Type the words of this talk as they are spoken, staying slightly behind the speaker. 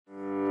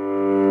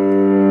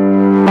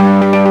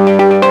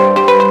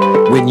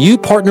When you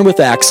partner with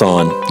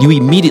Axon, you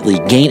immediately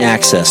gain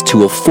access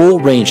to a full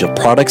range of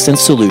products and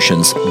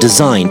solutions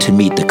designed to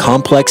meet the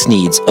complex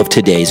needs of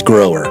today's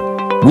grower.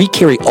 We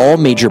carry all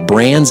major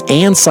brands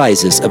and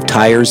sizes of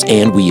tires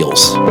and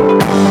wheels.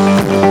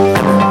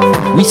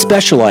 We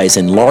specialize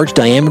in large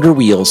diameter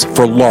wheels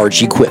for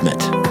large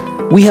equipment.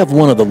 We have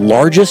one of the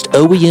largest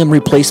OEM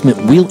replacement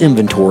wheel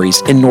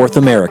inventories in North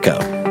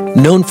America.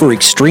 Known for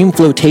extreme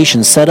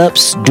flotation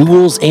setups,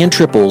 duals, and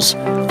triples,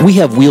 we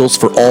have wheels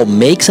for all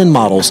makes and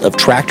models of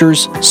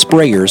tractors,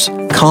 sprayers,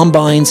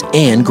 combines,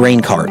 and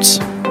grain carts.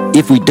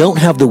 If we don't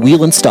have the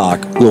wheel in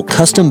stock, we'll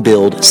custom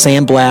build,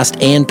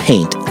 sandblast, and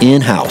paint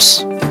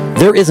in-house.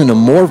 There isn't a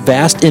more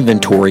vast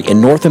inventory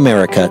in North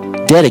America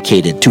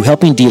dedicated to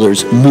helping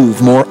dealers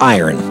move more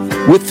iron.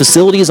 With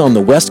facilities on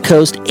the West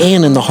Coast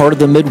and in the heart of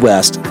the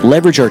Midwest,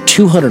 leverage our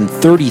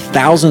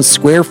 230,000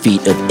 square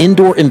feet of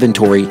indoor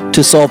inventory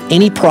to solve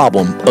any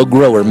problem a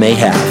grower may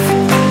have.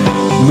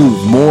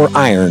 Move more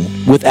iron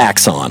with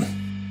Axon.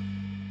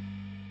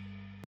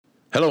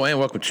 Hello and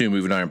welcome to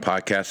Moving Iron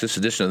Podcast. This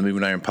edition of the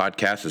Moving Iron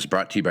Podcast is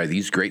brought to you by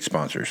these great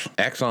sponsors.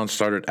 Axon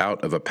started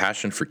out of a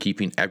passion for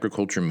keeping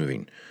agriculture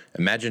moving.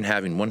 Imagine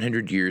having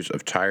 100 years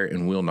of tire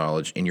and wheel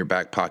knowledge in your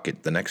back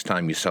pocket the next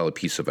time you sell a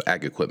piece of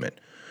ag equipment.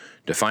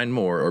 To find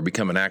more or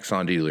become an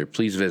Axon dealer,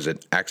 please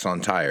visit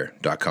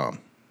axontire.com.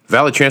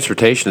 Valley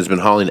Transportation has been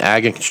hauling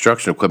ag and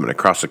construction equipment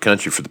across the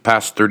country for the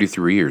past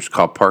 33 years.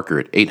 Call Parker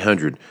at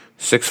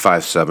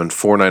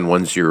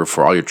 800-657-4910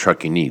 for all your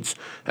trucking needs.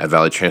 At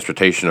Valley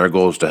Transportation, our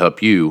goal is to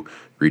help you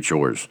reach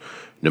yours.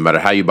 No matter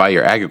how you buy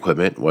your ag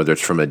equipment, whether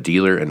it's from a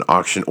dealer, an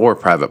auction, or a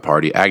private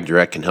party,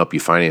 AgDirect can help you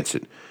finance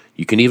it.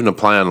 You can even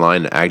apply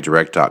online at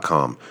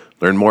agdirect.com.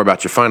 Learn more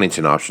about your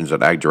financing options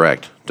at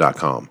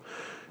agdirect.com.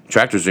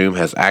 TractorZoom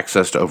has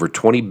access to over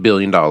 $20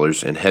 billion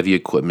in heavy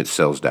equipment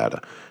sales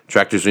data.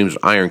 TractorZoom's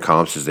Iron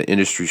Comps is the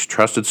industry's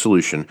trusted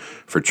solution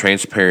for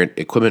transparent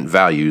equipment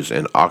values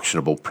and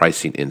auctionable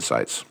pricing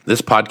insights.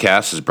 This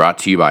podcast is brought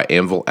to you by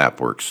Anvil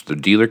AppWorks. The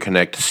Dealer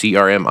Connect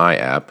CRMI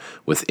app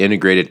with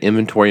integrated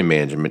inventory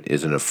management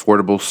is an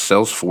affordable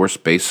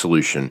Salesforce-based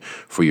solution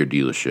for your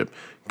dealership.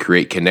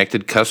 Create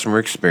connected customer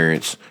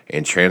experience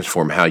and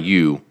transform how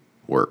you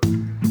work.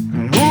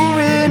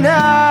 Moving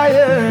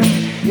higher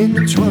in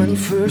the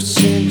 21st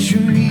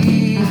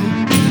century.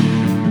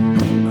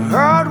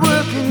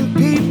 Hard-working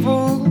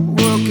people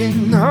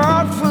working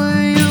hard for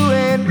you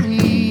and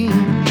me.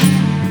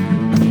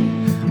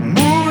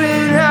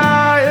 Moving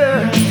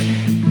higher,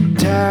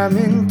 time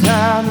and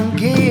time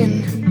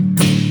again.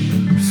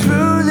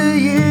 Through the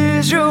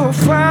years you'll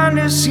find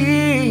us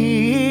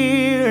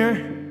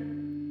here.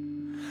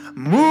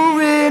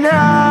 Moving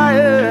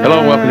higher. Hello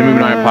and welcome to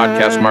Moving Iron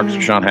Podcast. Marcus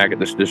and Shawn Hackett.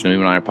 This edition of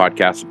Moving Iron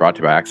Podcast is brought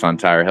to you by Axon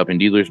Tire, helping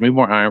dealers move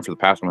more iron for the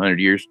past 100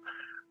 years.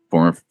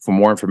 For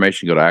more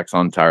information, go to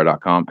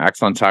axontire.com.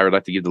 Axon Tire would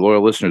like to give the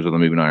loyal listeners of the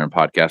Moving Iron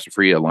Podcast a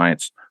free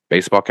Alliance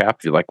baseball cap.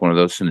 If you'd like one of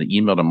those, send an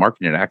email to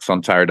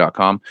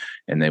marketing@axontire.com,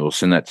 and they will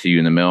send that to you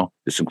in the mail.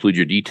 Just include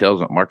your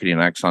details at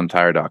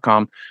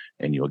marketing@axontire.com,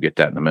 and you'll get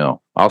that in the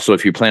mail. Also,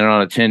 if you're planning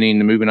on attending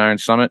the Moving Iron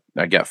Summit,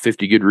 I got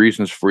 50 good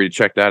reasons for you to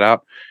check that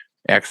out.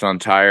 Axon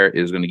Tire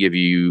is going to give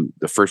you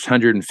the first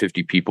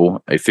 150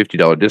 people a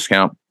 $50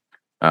 discount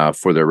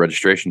for their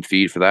registration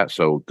fee for that.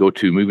 So go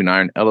to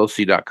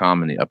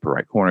movingironllc.com in the upper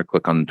right corner,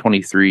 click on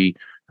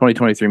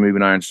 2023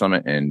 Moving Iron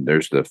Summit, and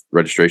there's the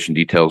registration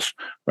details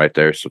right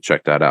there. So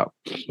check that out.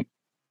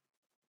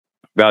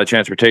 Valley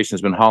Transportation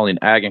has been hauling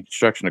ag and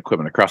construction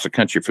equipment across the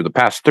country for the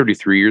past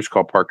 33 years.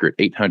 Call Parker at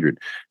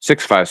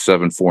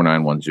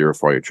 800-657-4910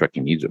 for all your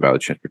trucking needs at Valley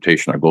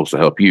Transportation. Our goal is to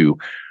help you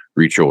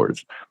reach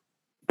yours.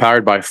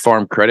 Powered by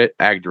Farm Credit,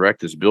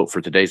 AgDirect is built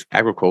for today's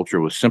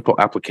agriculture with simple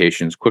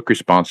applications, quick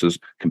responses,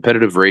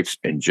 competitive rates,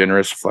 and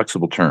generous,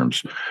 flexible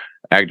terms.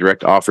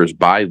 AgDirect offers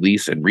buy,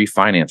 lease, and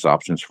refinance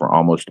options for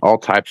almost all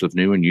types of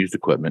new and used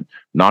equipment,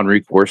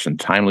 non-recourse and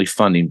timely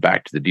funding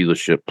back to the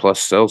dealership, plus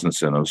sales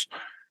incentives.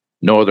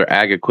 No other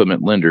ag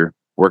equipment lender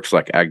works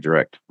like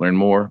AgDirect. Learn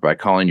more by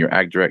calling your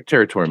AgDirect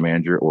territory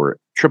manager or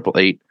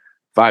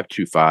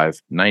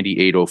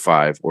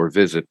 888-525-9805 or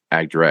visit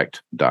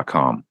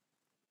agdirect.com.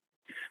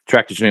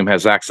 TractorZoom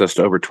has access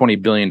to over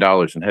 $20 billion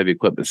in heavy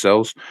equipment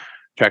sales.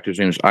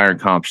 TractorZoom's Iron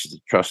Comps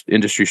is the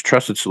industry's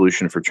trusted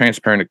solution for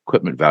transparent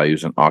equipment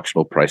values and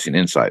auctionable pricing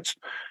insights.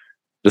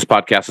 This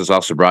podcast is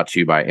also brought to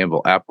you by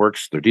Anvil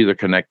AppWorks. Their Dealer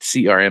Connect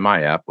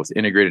CRMI app with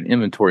integrated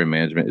inventory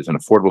management is an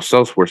affordable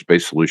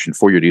Salesforce-based solution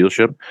for your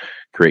dealership.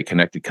 Create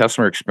connected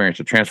customer experience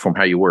to transform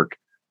how you work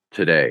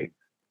today.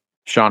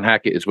 Shawn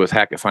Hackett is with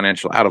Hackett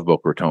Financial out of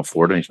Boca Raton,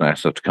 Florida. He's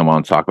nice enough to come on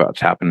and talk about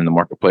what's happening in the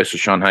marketplace. So,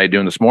 Shawn, how you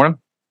doing this morning?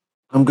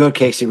 I'm good,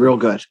 Casey. Real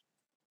good.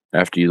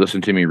 After you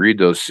listen to me read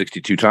those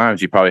 62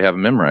 times, you probably have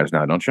them memorized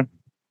now, don't you?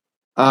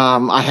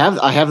 I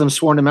have them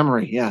sworn to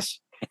memory. Yes.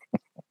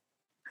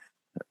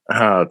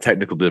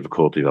 Technical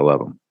difficulties. I love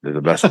them. They're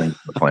the best things on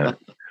the planet.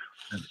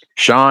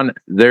 Shawn,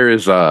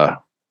 there's a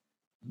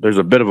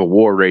bit of a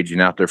war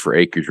raging out there for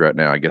acres right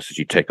now. I guess as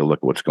you take a look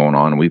at what's going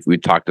on, we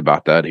talked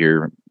about that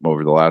here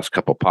over the last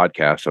couple of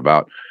podcasts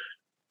about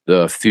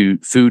the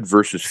food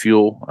versus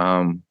fuel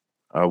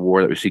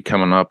war that we see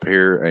coming up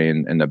here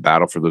and the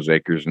battle for those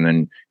acres. And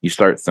then you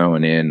start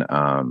throwing in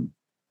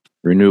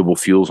renewable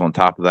fuels on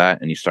top of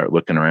that, and you start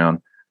looking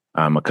around.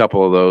 A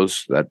couple of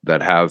those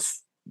that have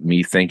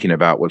me thinking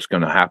about what's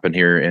going to happen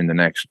here in the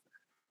next,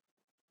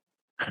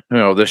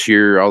 this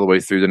year all the way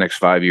through the next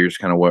 5 years.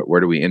 Kind of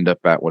where do we end up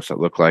at? What's that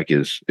look like?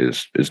 Is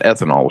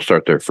ethanol? We'll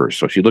start there first.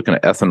 So if you're looking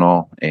at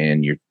ethanol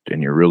and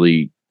you're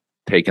really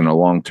taking a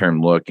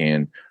long-term look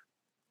and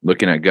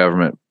looking at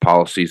government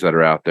policies that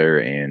are out there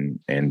and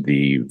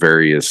the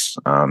various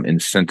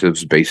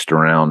incentives based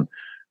around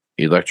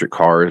electric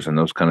cars and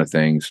those kind of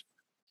things.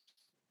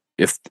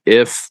 If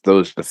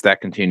that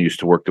continues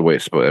to work the way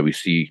it's supposed, we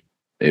see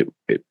it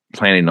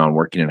planning on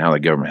working, and how the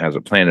government has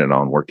it planned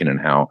on working, and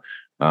how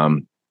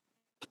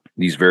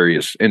these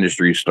various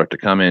industries start to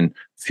come in,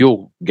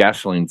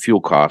 gasoline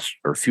fuel costs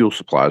or fuel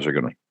supplies are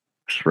going to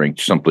shrink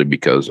simply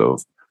because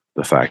of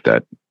the fact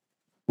that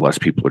less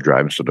people are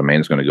driving, so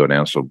demand is going to go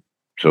down. So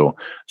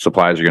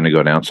supplies are going to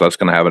go down. So that's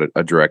going to have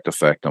a direct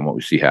effect on what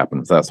we see happen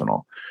with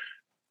ethanol.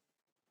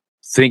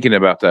 Thinking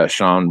about that,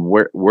 Shawn,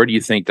 where do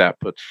you think that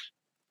puts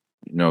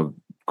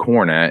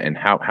corn at, and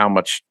how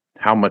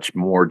much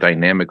more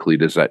dynamically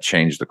does that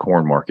change the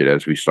corn market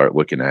as we start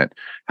looking at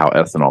how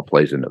ethanol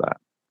plays into that?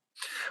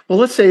 Well,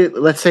 let's say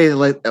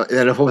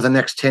that if over the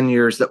next 10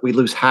 years that we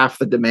lose half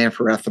the demand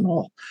for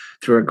ethanol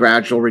through a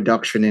gradual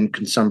reduction in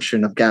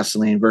consumption of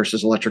gasoline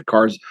versus electric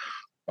cars,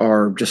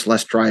 or just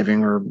less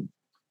driving, or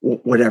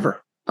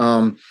whatever.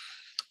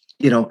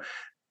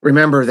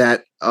 Remember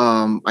that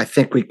I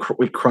think we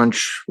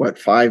crunch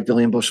 5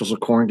 billion bushels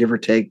of corn, give or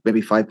take,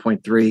 maybe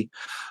 5.3.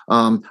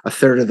 A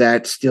third of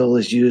that still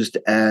is used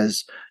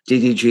as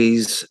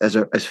DDGs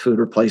as food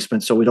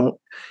replacement. So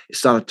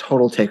it's not a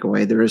total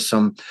takeaway. There is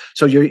some.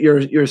 So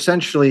you're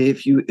essentially,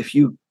 if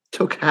you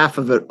took half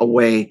of it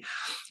away,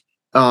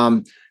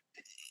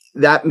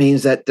 that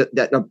means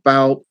that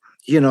about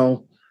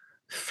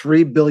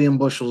 3 billion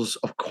bushels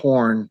of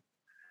corn.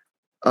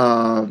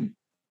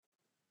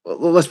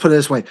 Let's put it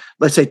this way.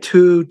 Let's say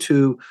 2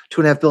 to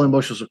 2.5 billion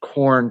bushels of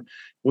corn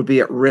would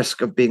be at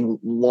risk of being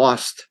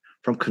lost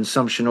from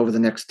consumption over the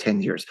next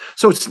 10 years.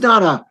 So it's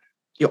not a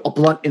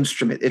blunt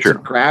instrument. It's a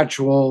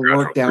gradual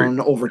work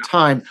down over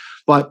time.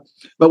 But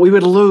we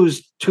would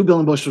lose 2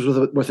 billion bushels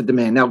worth of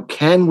demand. Now,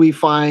 can we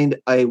find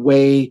a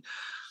way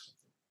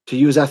to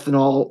use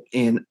ethanol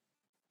in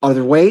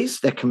other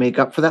ways that can make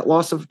up for that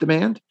loss of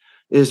demand?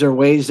 Is there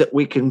ways that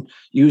we can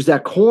use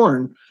that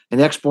corn and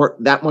export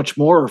that much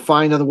more, or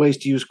find other ways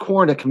to use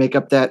corn that can make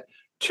up that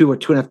 2 or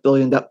 2.5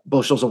 billion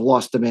bushels of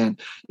lost demand?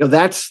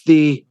 That's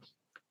the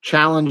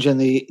challenge, and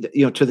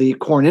to the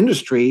corn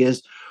industry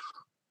is,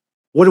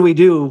 what do we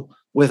do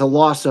with a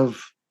loss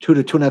of 2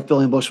 to 2.5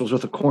 billion bushels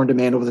worth of corn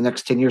demand over the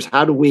next 10 years?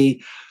 How do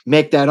we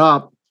make that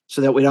up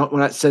so that we're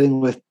not sitting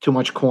with too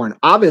much corn?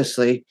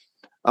 Obviously,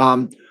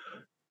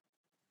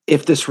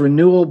 if this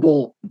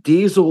renewable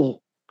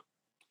diesel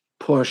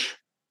push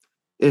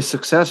is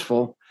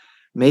successful,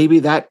 maybe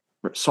that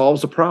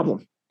solves the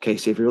problem,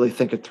 Casey, if you really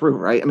think it through,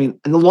 right? I mean,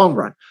 in the long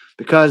run,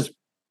 because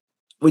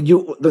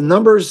the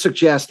numbers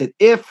suggest that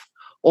if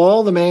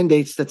all the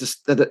mandates that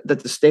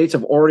the states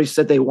have already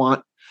said they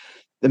want,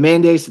 the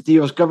mandates that the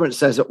U.S. government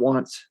says it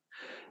wants,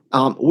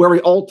 where we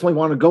ultimately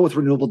want to go with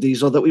renewable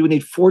diesel, that we would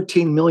need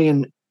 14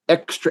 million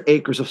extra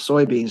acres of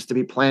soybeans to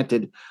be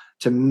planted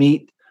to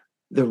meet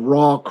the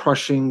raw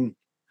crushing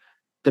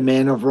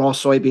demand of raw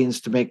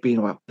soybeans to make bean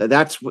oil.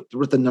 That's what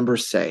the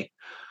numbers say.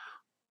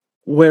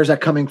 Where's that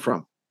coming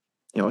from?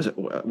 Is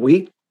it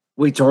wheat?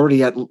 Wheat's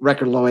already at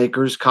record low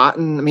acres.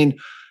 Cotton, I mean,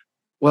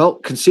 well,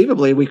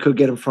 conceivably we could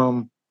get them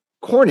from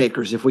corn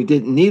acres if we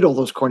didn't need all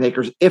those corn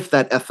acres, if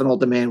that ethanol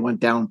demand went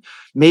down.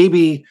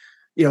 Maybe,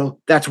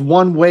 that's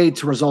one way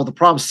to resolve the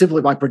problem,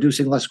 simply by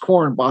producing less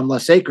corn on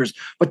less acres.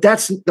 But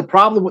that's the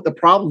problem. What the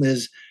problem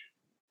is,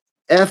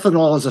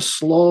 ethanol is a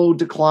slow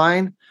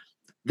decline.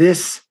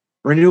 This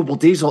renewable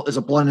diesel is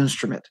a blunt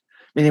instrument,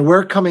 meaning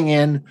we're coming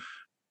in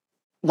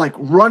like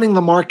running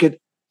the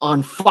market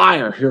on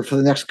fire here for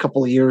the next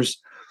couple of years.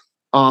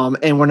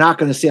 And we're not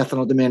going to see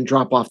ethanol demand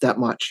drop off that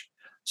much.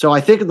 So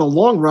I think in the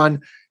long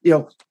run,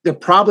 there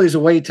probably is a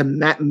way to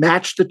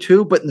match the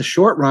two, but in the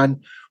short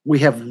run, we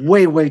have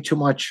way, way too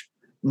much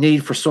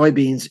need for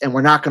soybeans, and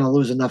we're not going to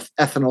lose enough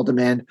ethanol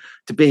demand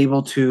to be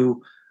able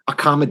to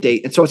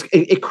accommodate. And so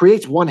it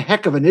creates one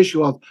heck of an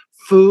issue of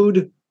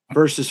food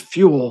versus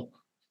fuel.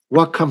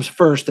 What comes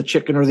first, the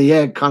chicken or the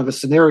egg kind of a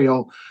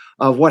scenario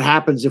of what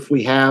happens if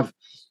we have,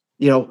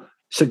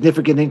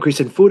 significant increase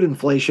in food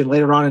inflation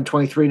later on in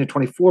 23 and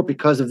 24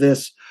 because of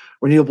this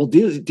renewable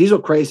diesel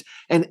craze.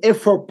 And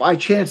if by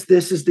chance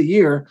this is the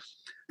year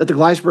that the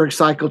Gleisberg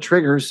cycle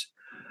triggers,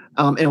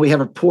 and we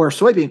have a poor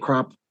soybean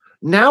crop,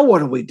 now what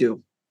do we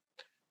do?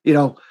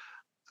 A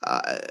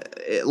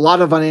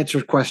lot of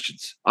unanswered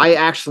questions. I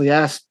actually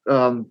asked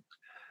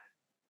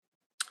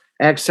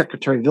Ag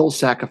Secretary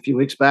Vilsack a few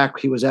weeks back.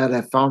 He was at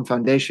a Farm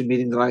Foundation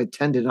meeting that I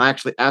attended, and I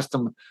actually asked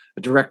him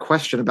a direct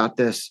question about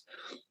this,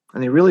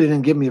 and he really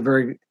didn't give me a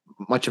very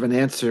much of an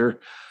answer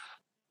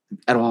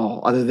at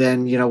all, other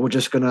than we're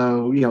just going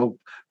to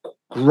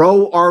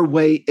grow our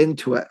way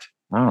into it,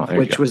 Oh, there you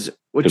which go. is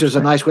Good a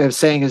point. nice way of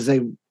saying is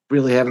they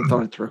really haven't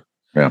thought it through.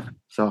 Yeah.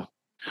 So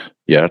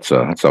Yeah, that's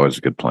always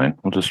a good plan.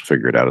 We'll just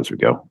figure it out as we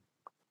go.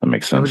 That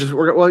makes sense.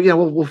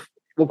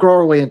 we'll grow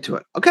our way into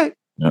it. Okay,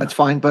 Yeah. that's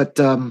fine. But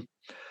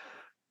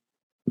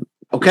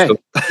okay,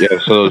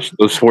 So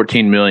those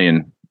 14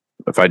 million.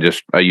 If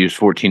I use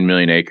 14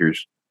 million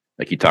acres,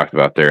 like you talked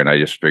about there, and I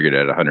just figured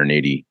at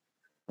 180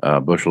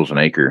 bushels an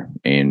acre,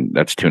 and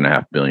that's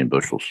 2.5 billion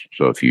bushels.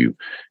 So if you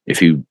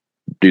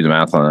do the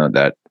math on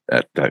that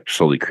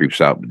slowly creeps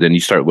out. But then you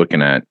start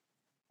looking at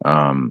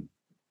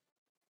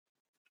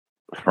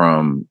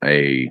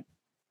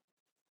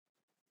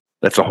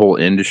that's a whole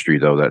industry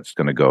though that's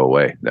going to go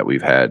away that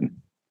we've had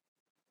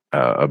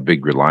a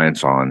big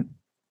reliance on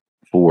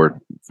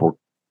for.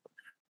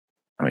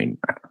 I mean,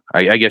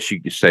 I guess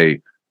you could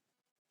say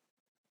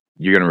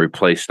you're going to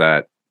replace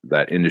that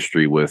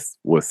industry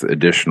with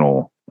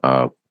additional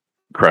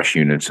crush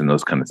units and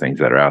those kind of things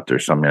that are out there.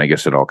 So I mean, I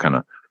guess it all kind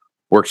of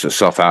works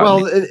itself out.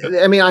 Well,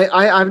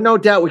 I have no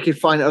doubt we could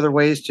find other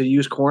ways to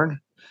use corn.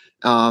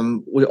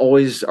 We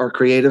always are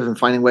creative in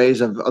finding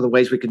ways of other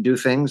ways we can do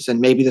things, and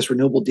maybe this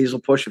renewable diesel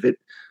push,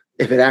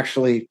 if it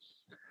actually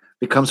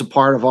becomes a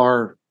part of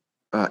our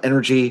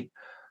energy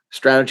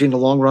strategy in the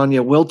long run,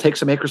 will take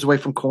some acres away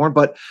from corn.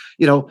 But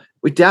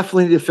we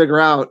definitely need to figure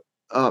out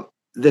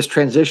this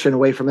transition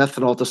away from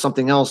ethanol to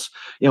something else.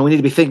 We need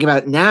to be thinking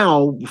about it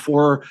now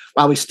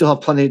while we still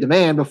have plenty of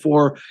demand.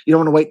 Before you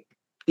don't want to wait,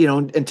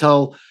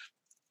 until,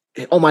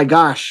 oh my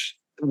gosh,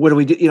 what do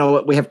we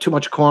do? We have too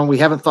much corn. We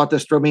haven't thought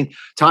this through. I mean,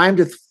 time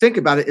to think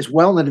about it is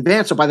well in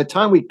advance. So by the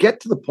time we get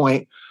to the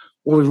point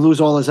where we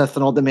lose all this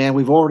ethanol demand,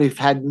 we've already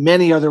had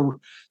many other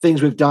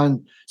things we've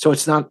done. So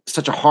it's not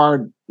such a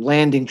hard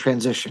landing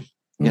transition,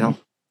 All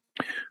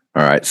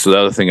right. So the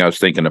other thing I was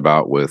thinking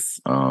about with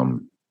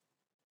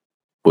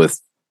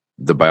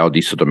the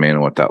biodiesel demand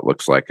and what that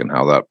looks like and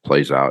how that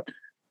plays out,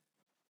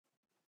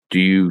 do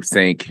you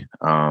think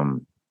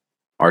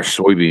our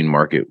soybean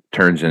market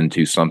turns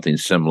into something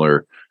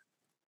similar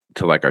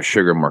to like our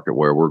sugar market,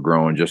 where we're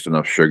growing just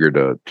enough sugar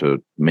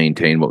to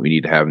maintain what we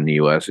need to have in the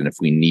U.S. And if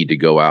we need to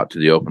go out to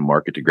the open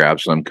market to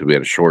grab some because we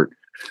had a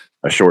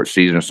short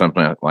season or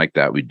something like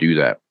that, we do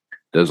that.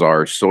 Does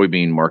our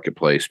soybean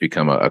marketplace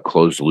become a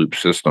closed loop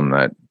system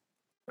that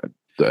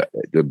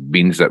the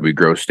beans that we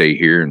grow stay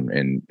here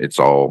and it's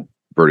all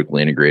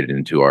vertically integrated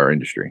into our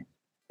industry?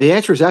 The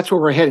answer is that's where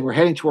we're heading. We're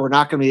heading to where we're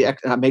not going to be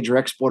a major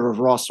exporter of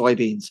raw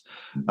soybeans.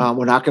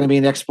 We're not going to be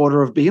an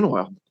exporter of bean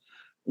oil.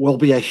 We'll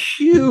be a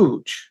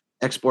huge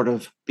export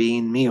of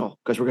bean meal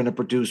because we're going to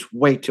produce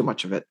way too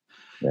much of it.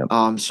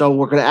 Yeah. So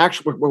we're going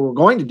to what we're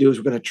going to do is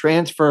we're going to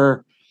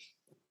transfer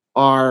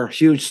our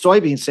huge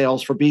soybean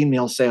sales for bean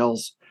meal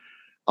sales.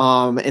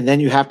 And then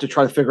you have to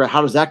try to figure out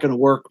how is that going to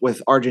work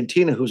with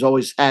Argentina, who's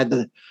always had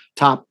the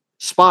top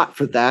spot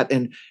for that.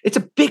 And it's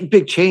a big,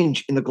 big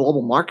change in the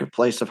global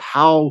marketplace of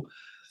how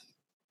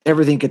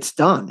everything gets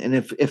done. And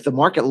if the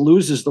market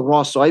loses the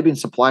raw soybean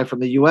supply from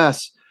the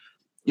U.S.,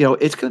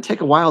 it's going to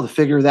take a while to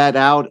figure that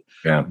out.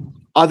 Yeah.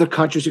 Other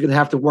countries are going to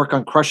have to work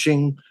on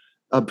crushing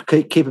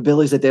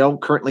capabilities that they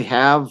don't currently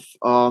have.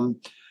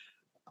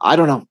 I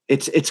don't know.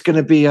 It's going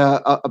to be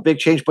a big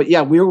change. But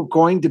yeah, we're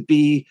going to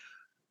be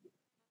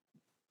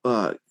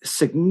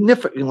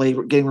significantly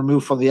getting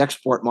removed from the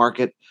export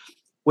market,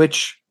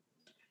 which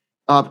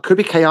could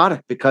be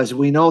chaotic because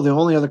we know the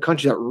only other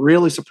country that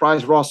really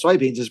supplies raw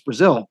soybeans is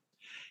Brazil.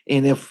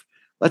 And if,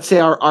 let's say,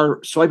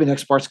 our soybean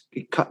exports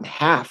get cut in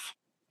half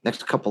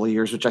next couple of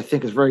years, which I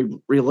think is very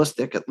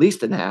realistic, at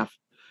least in half,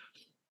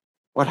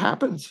 what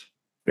happens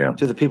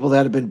to the people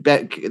that have been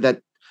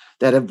that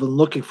have been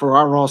looking for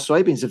our raw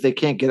soybeans? If they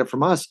can't get it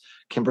from us,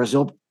 can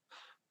Brazil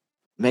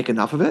make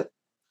enough of it?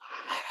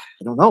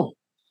 I don't know.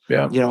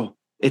 Yeah.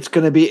 It's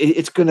going to be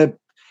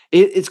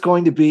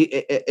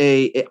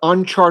a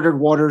uncharted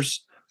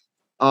waters,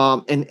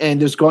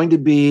 and there's going to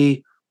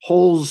be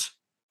holes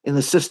in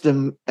the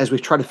system as we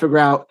try to figure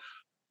out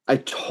a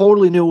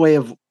totally new way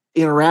of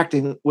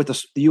interacting with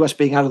the U.S.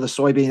 being out of the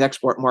soybean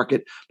export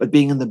market, but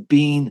being in the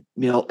bean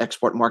meal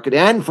export market.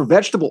 And for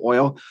vegetable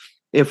oil,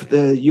 if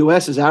the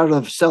U.S. is out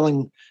of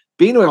selling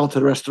bean oil to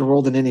the rest of the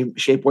world in any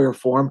shape, way, or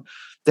form,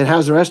 then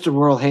how's the rest of the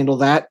world handle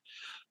that?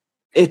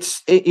 And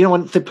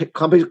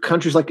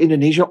countries like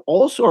Indonesia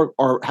also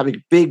are having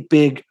a big,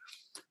 big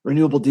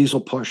renewable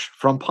diesel push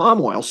from palm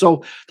oil.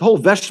 So the whole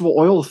vegetable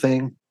oil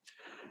thing,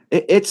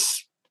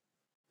 it's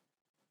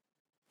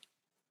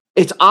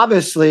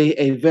obviousit's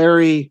a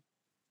very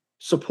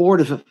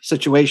supportive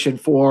situation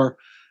for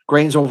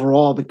grains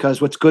overall,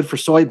 because what's good for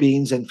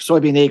soybeans and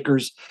soybean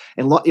acres,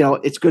 and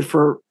it's good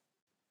for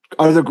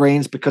other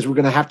grains because we're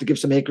going to have to give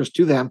some acres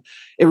to them.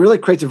 It really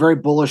creates a very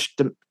bullish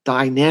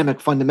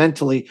dynamic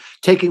fundamentally,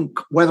 taking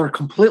weather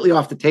completely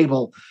off the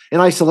table in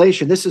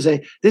isolation. This is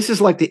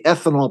like the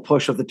ethanol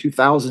push of the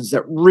 2000s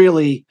that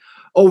really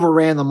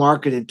overran the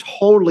market and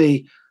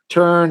totally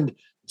turned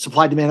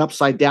supply demand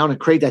upside down and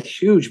create that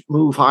huge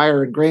move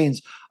higher in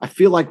grains. I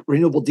feel like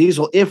renewable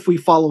diesel, if we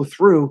follow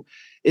through,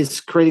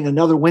 is creating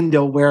another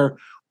window where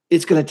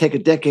it's going to take a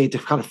decade to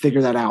kind of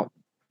figure that out.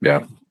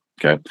 Yeah.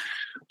 Okay.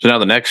 So now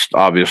the next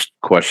obvious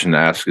question to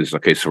ask is,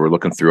 okay, so we're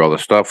looking through all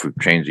this stuff. We've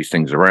changed these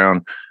things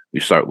around. We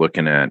start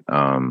looking at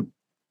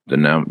the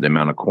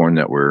amount of corn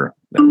that we're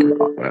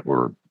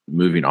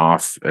moving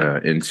off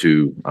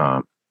into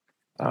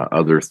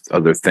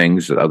other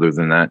things other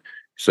than that.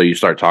 So you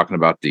start talking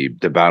about the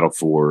battle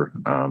for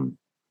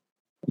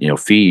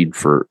feed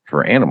for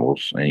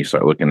animals, and you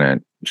start looking at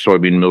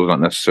soybean meal is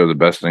not necessarily the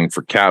best thing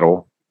for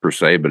cattle per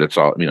se, but it's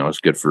all it's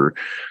good for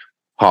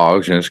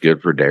hogs and it's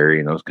good for dairy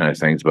and those kind of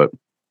things. But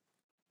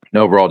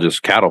overall,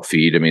 just cattle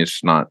feed, I mean,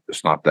 it's not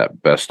not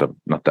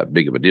that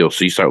big of a deal.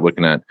 So you start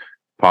looking at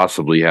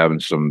possibly having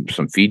some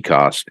feed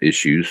cost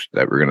issues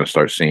that we're going to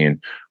start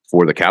seeing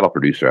for the cattle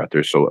producer out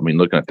there. So, I mean,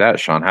 looking at that,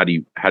 Shawn, how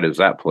does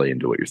that play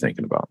into what you're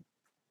thinking about?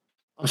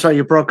 I'm sorry,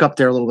 you broke up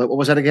there a little bit. What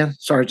was that again?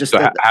 Sorry, just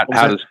so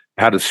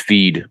how does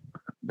feed,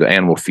 the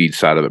animal feed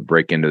side of it,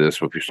 break into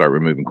this if you start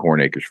removing corn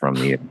acres from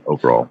the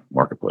overall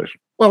marketplace?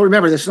 Well,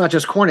 remember, this is not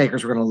just corn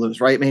acres we're going to lose,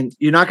 right? I mean,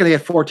 you're not going to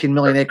get 14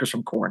 million acres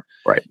from corn.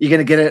 Right. You're going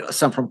to get it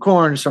some from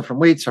corn, some from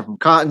wheat, some from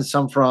cotton,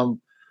 some from,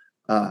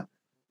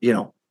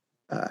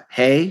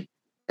 hay,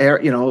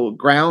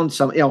 ground,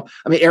 some,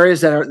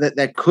 areas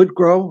that could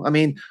grow. I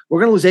mean, we're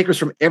going to lose acres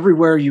from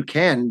everywhere you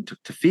can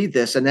to feed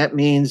this. And that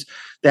means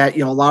that,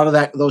 a lot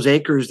of those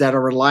acres that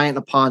are reliant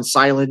upon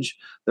silage,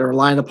 they're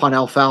reliant upon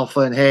alfalfa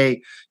and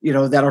hay,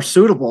 that are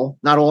suitable.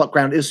 Not all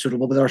ground is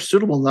suitable, but they're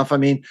suitable enough. I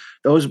mean,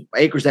 those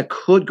acres that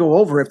could go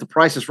over if the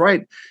price is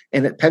right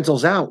and it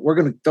pencils out,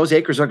 those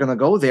acres are going to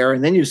go there.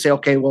 And then you say,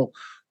 okay, well,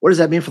 what does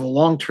that mean for the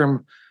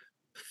long-term,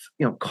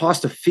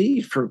 cost of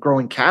feed for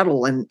growing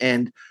cattle,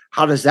 and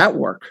how does that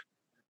work?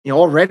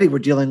 Already we're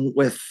dealing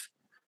with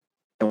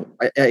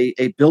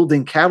a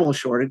building cattle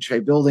shortage, a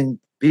building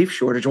beef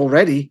shortage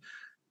already.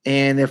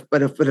 And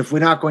if we're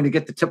not going to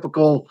get the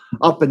typical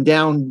up and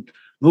down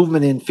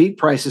movement in feed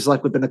prices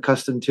like we've been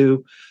accustomed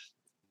to,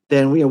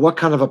 then what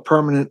kind of a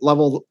permanent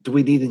level do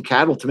we need in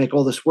cattle to make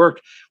all this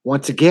work?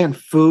 Once again,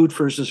 food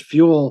versus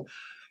fuel.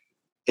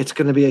 It's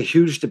going to be a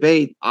huge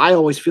debate. I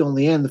always feel in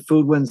the end the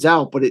food wins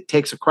out, but it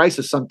takes a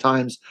crisis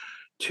sometimes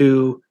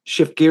to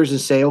shift gears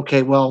and say,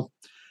 okay, well,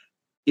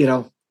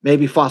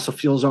 maybe fossil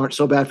fuels aren't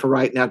so bad for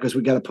right now because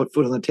we got to put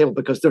food on the table,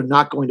 because they're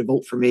not going to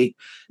vote for me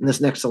in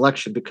this next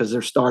election because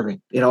they're starving.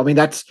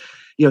 That's,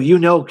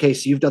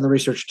 Casey, you've done the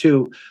research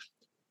too.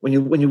 When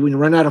you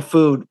run out of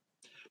food,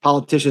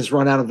 politicians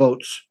run out of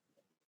votes.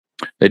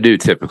 They do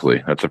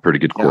typically. That's a pretty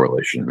good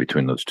correlation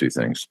between those two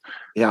things.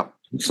 Yeah.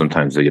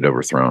 Sometimes they get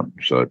overthrown,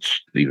 so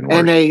it's even worse.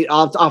 And they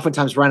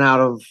oftentimes run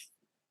out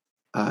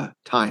of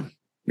time.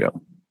 Yeah,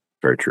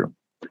 very true.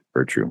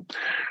 Very true.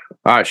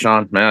 All right,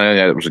 Shawn, man,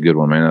 that was a good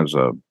one, man. That was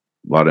a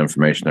lot of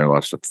information there, a lot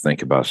of stuff to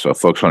think about. So if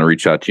folks want to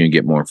reach out to you and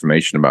get more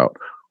information about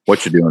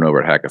what you're doing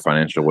over at Hackett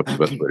Financial, what's the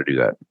best way to do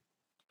that?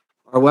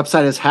 Our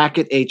website is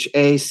Hackett,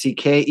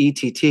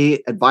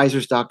 Hackett,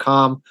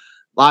 advisors.com.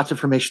 Lots of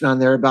information on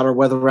there about our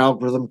weather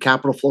algorithm,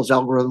 capital flows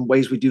algorithm,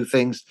 ways we do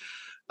things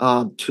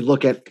to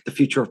look at the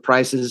future of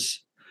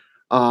prices,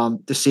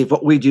 to see if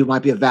what we do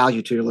might be of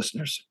value to your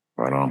listeners.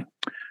 Right on.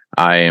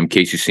 I am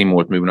Casey Seymour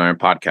with Moving Iron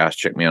Podcast.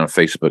 Check me out on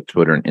Facebook,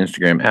 Twitter, and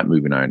Instagram at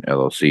Moving Iron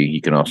LLC.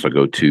 You can also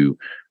go to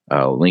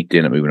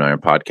LinkedIn at Moving Iron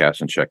Podcast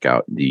and check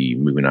out the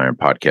Moving Iron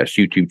Podcast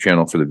YouTube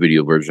channel for the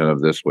video version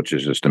of this, which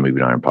is just a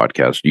Moving Iron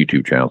Podcast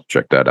YouTube channel.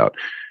 Check that out.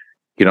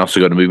 You can also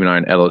go to Moving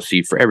Iron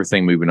LLC for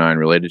everything Moving Iron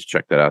related.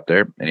 Check that out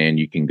there. And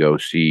you can go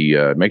see,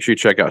 make sure you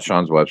check out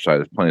Shawn's website.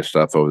 There's plenty of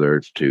stuff over there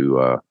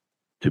to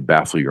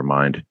baffle your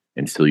mind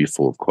and fill you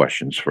full of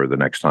questions for the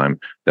next time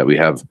that we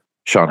have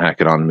Shawn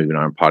Hackett on the Moving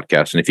Iron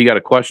Podcast. And if you got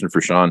a question for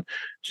Shawn,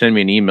 send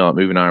me an email at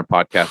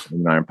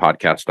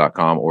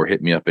movingironpodcast@movingironpodcast.com, or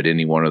hit me up at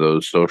any one of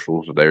those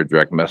socials there,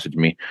 direct message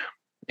me,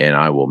 and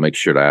I will make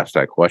sure to ask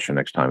that question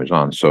next time he's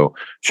on. So,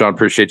 Shawn,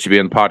 appreciate you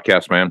being on the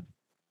podcast, man.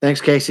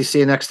 Thanks, Casey. See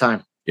you next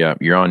time. Yeah,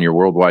 you're on your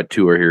worldwide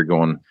tour here,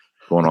 going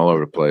all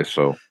over the place.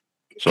 So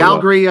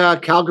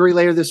Calgary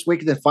later this week,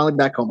 and then finally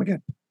back home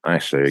again.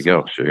 Nice. There you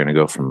go. So you're going to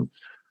go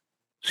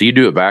so you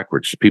do it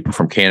backwards. People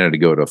from Canada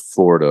go to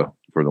Florida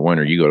for the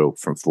winter. You go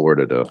from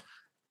Florida to,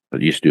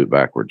 you used to do it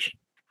backwards.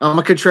 I'm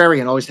a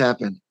contrarian, always have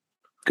been.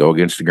 Go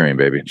against the grain,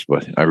 baby.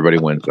 Everybody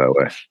wins that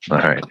way. All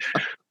right.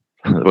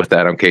 With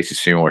that, I'm Casey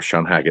Seymour,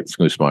 Shawn Hackett,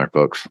 Smooth Smire,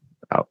 folks.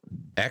 Out.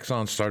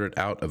 Axon started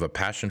out of a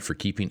passion for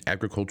keeping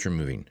agriculture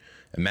moving.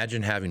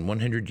 Imagine having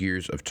 100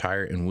 years of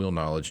tire and wheel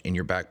knowledge in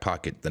your back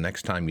pocket the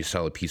next time you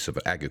sell a piece of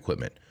ag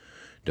equipment.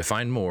 To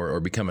find more or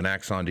become an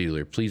Axon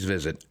dealer, please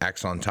visit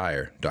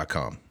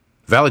axontire.com.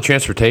 Valley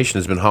Transportation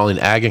has been hauling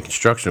ag and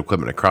construction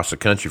equipment across the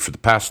country for the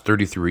past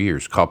 33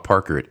 years. Call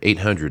Parker at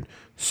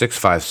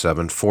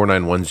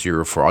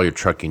 800-657-4910 for all your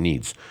trucking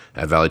needs.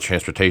 At Valley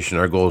Transportation,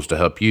 our goal is to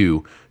help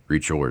you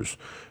reach yours.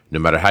 No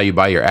matter how you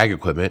buy your ag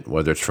equipment,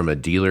 whether it's from a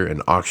dealer,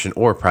 an auction,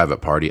 or a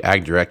private party,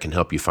 AgDirect can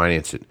help you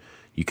finance it.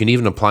 You can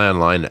even apply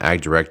online at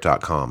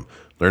agdirect.com.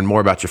 Learn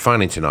more about your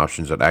financing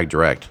options at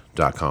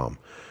agdirect.com.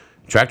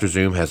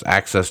 TractorZoom has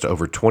access to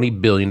over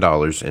 $20 billion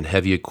in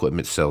heavy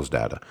equipment sales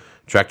data.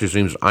 Tractor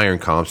Zoom's Iron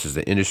Comps is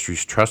the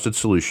industry's trusted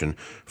solution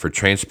for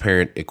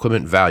transparent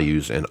equipment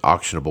values and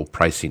auctionable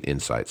pricing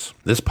insights.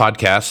 This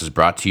podcast is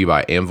brought to you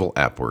by Anvil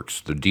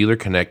AppWorks. The Dealer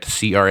Connect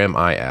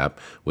CRMI app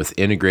with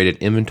integrated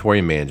inventory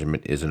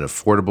management is an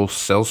affordable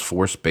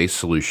Salesforce-based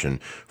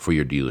solution for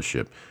your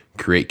dealership.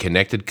 Create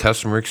connected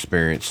customer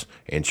experience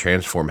and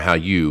transform how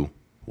you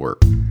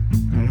work.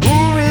 Moving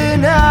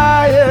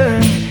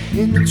higher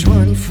in the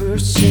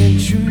 21st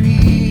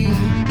century.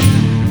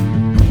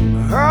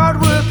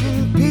 Hard work